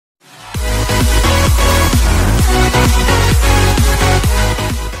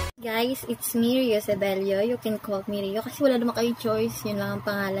guys, it's me, Rio Sebelio. You can call me Rio kasi wala naman kayong choice. Yun lang ang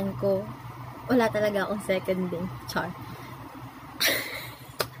pangalan ko. Wala talaga akong second din. Char.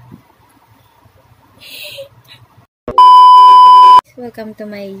 Welcome to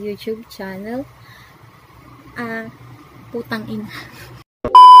my YouTube channel. Putang ina.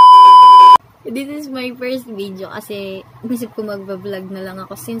 This is my first video kasi isip ko magbablog na lang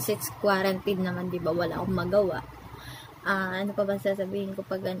ako since it's quarantine naman, diba? Wala akong magawa. Ano pa ba sasabihin ko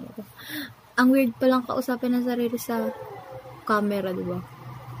pag ganito? Ang weird pa lang kausapin ng sarili sa camera, diba?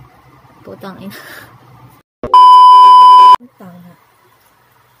 Putang ina.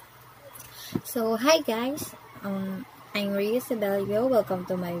 So, hi guys. I'm Ria Sebelio. Welcome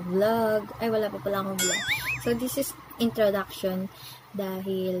to my vlog. Ay, wala pa pala akong vlog. So, this is introduction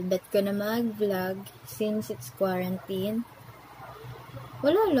dahil bet ko na mag-vlog since it's quarantine.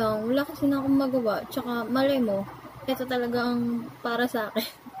 Wala lang. Wala kasi na akong magawa. Tsaka, malay mo, ito talaga ang para sa akin.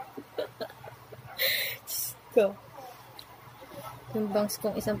 Go. Yung bangs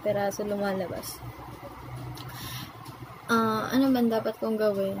kong isang peraso lumalabas. Ano man dapat kong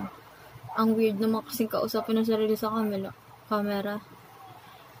gawin? Ang weird naman kasing kausapin ng sarili sa camera.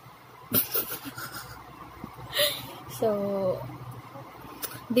 So,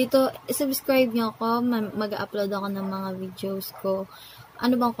 dito, subscribe nyo ako. Mag-upload ako ng mga videos ko.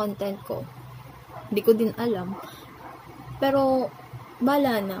 Ano bang content ko? Hindi ko din alam. Pero,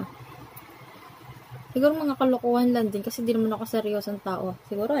 bala na. Siguro mga kalokohan lang din kasi di naman ako seryosong tao.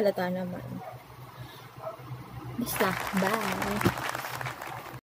 Siguro halata naman. Basta, bye!